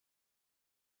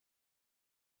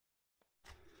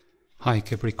Hi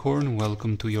Capricorn,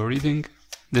 welcome to your reading.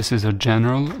 This is a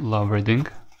general love reading.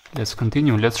 Let's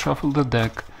continue. Let's shuffle the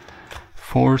deck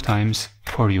 4 times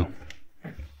for you.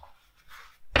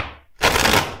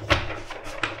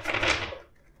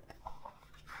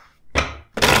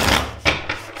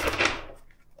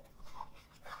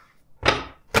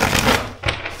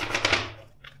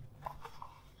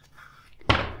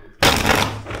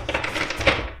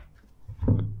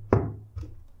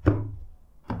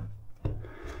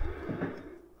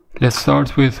 Let's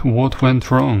start with what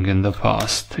went wrong in the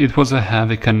past. It was a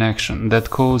heavy connection that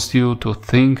caused you to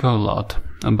think a lot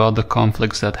about the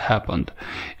conflicts that happened.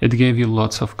 It gave you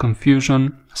lots of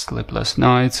confusion, sleepless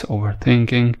nights,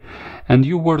 overthinking, and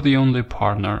you were the only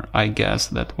partner, I guess,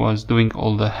 that was doing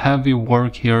all the heavy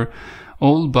work here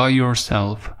all by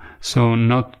yourself. So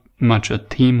not much a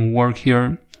teamwork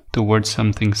here towards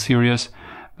something serious,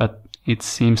 but it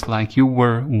seems like you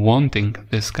were wanting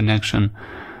this connection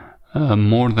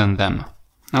more than them.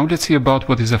 Now let's see about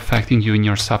what is affecting you in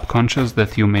your subconscious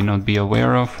that you may not be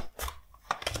aware of.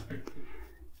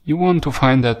 You want to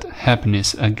find that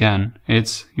happiness again.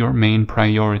 It's your main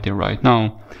priority right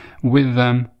now. With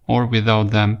them or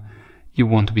without them, you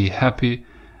want to be happy,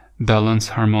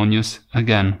 balanced, harmonious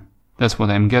again. That's what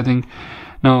I'm getting.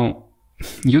 Now,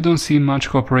 you don't see much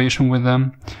cooperation with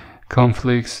them,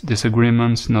 conflicts,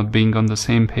 disagreements, not being on the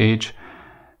same page,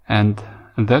 and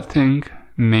that thing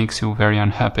makes you very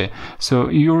unhappy. So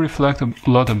you reflect a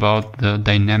lot about the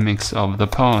dynamics of the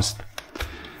past.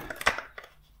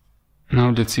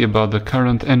 Now let's see about the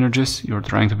current energies. You're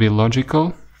trying to be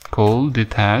logical, cold,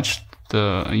 detached.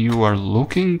 You are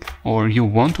looking, or you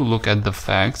want to look at the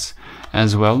facts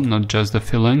as well, not just the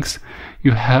feelings.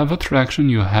 You have attraction,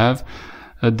 you have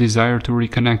a desire to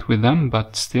reconnect with them,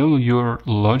 but still your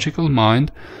logical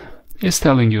mind is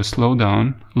telling you slow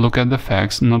down, look at the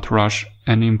facts, not rush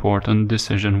any important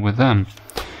decision with them.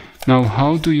 Now,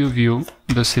 how do you view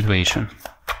the situation?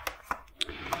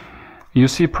 You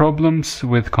see problems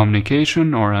with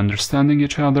communication or understanding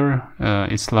each other.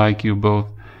 It's like you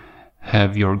both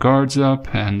have your guards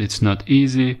up and it's not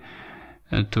easy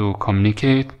to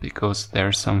communicate because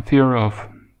there's some fear of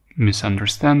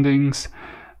misunderstandings,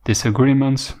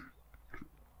 disagreements.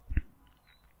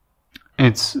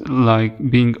 It's like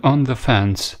being on the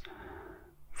fence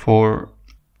for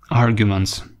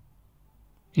arguments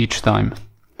each time.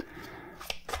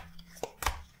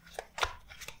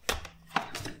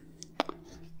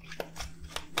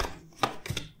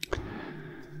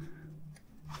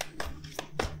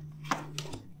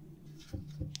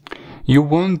 You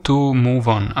want to move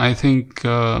on. I think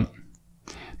to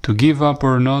give up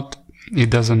or not,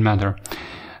 it doesn't matter.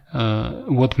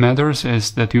 What matters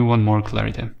is that you want more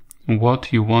clarity.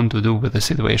 What you want to do with the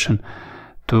situation.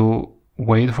 To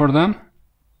wait for them,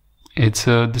 it's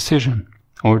a decision.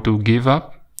 Or to give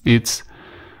up, to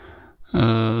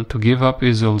give up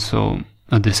is also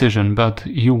a decision, but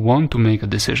you want to make a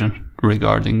decision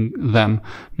regarding them,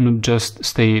 not just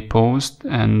stay paused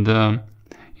and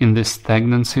in this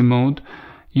stagnancy mode.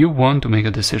 You want to make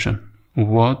a decision.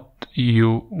 What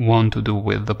you want to do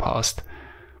with the past.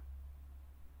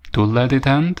 To let it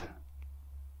end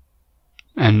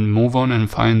and move on and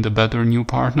find a better new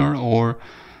partner, or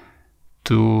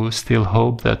to still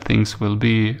hope that things will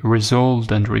be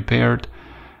resolved and repaired.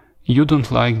 You don't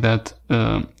like that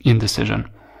indecision.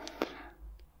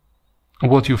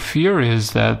 What you fear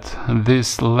is that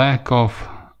this lack of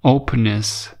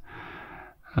openness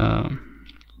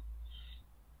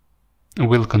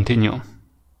will continue.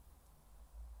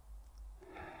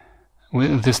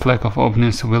 This lack of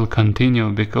openness will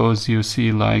continue because you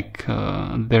see like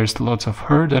there's lots of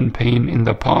hurt and pain in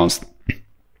the past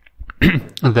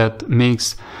that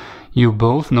makes you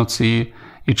both not see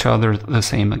each other the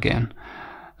same again.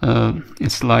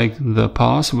 It's like the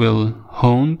past will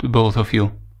haunt both of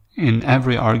you in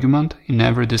every argument, in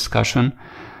every discussion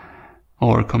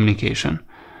or communication.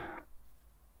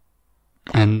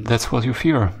 And that's what you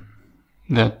fear,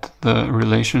 that the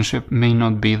relationship may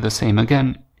not be the same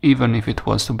again, even if it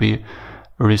was to be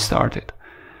restarted.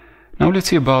 Now let's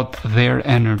see about their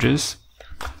energies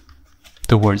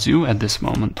towards you at this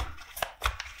moment.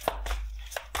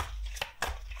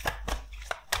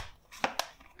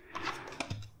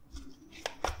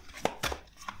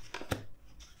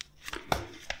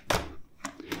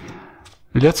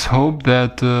 Let's hope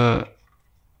that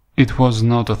it was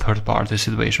not a third-party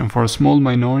situation. For a small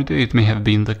minority, it may have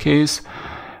been the case.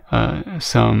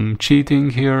 Some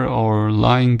cheating here or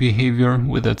lying behavior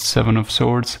with that 7 of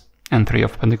Swords and 3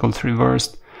 of Pentacles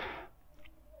reversed.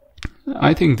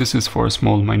 I think this is for a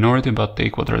small minority, but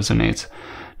take what resonates.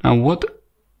 Now, what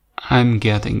I'm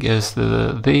getting is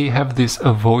they have this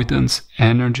avoidance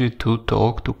energy to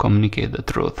talk, to communicate the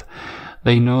truth.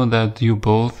 They know that you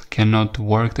both cannot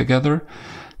work together,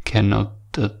 cannot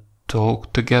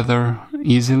talk together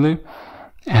easily.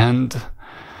 And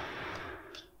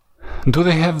do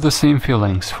they have the same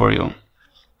feelings for you?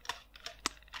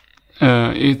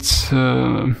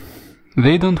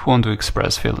 They don't want to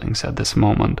express feelings at this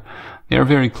moment. They are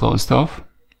very closed off.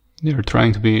 They are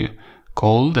trying to be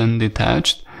cold and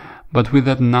detached. But with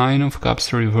that 9 of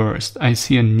Cups reversed, I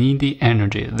see a needy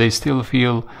energy. They still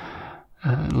feel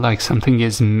like something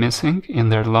is missing in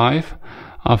their life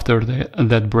after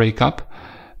that breakup.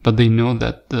 But they know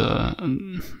that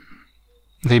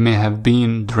they may have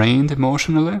been drained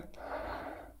emotionally.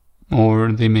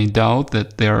 Or they may doubt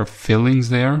that there are feelings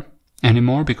there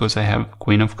anymore, because I have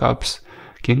Queen of Cups,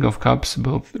 King of Cups,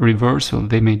 both reversed, so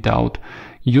they may doubt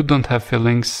you don't have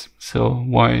feelings, so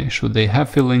why should they have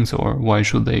feelings, or why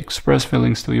should they express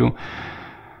feelings to you?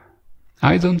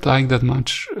 I don't like that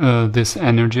much this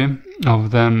energy of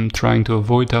them trying to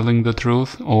avoid telling the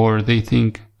truth, or they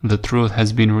think the truth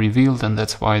has been revealed and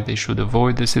that's why they should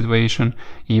avoid the situation,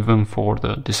 even for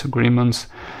the disagreements.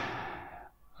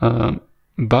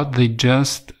 But they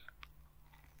just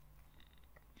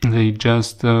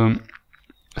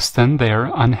stand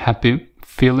there unhappy,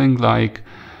 feeling like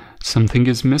something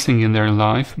is missing in their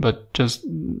life, but just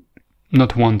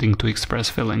not wanting to express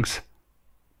feelings.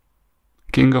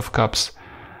 King of Cups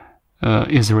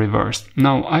is reversed.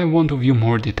 Now I want to view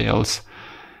more details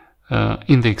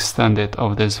in the extended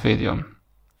of this video.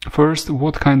 First,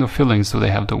 what kind of feelings do they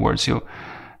have towards you?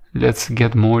 Let's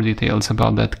get more details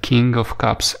about that King of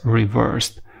Cups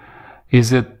reversed.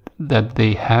 Is it that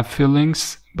they have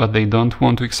feelings, but they don't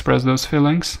want to express those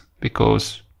feelings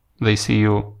because they see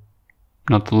you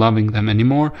not loving them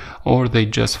anymore, or they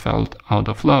just felt out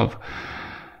of love?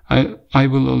 I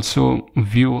will also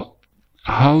view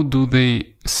how do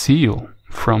they see you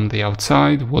from the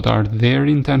outside, what are their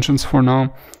intentions for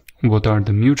now, what are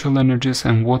the mutual energies,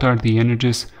 and what are the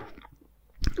energies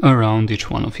around each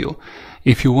one of you.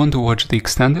 If you want to watch the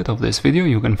extended of this video,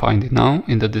 you can find it now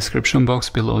in the description box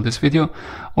below this video,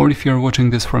 or if you're watching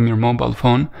this from your mobile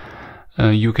phone,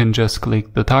 you can just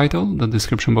click the title, the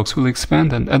description box will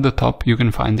expand, and at the top you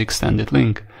can find the extended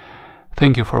link.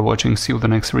 Thank you for watching, see you the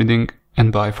next reading,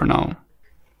 and bye for now.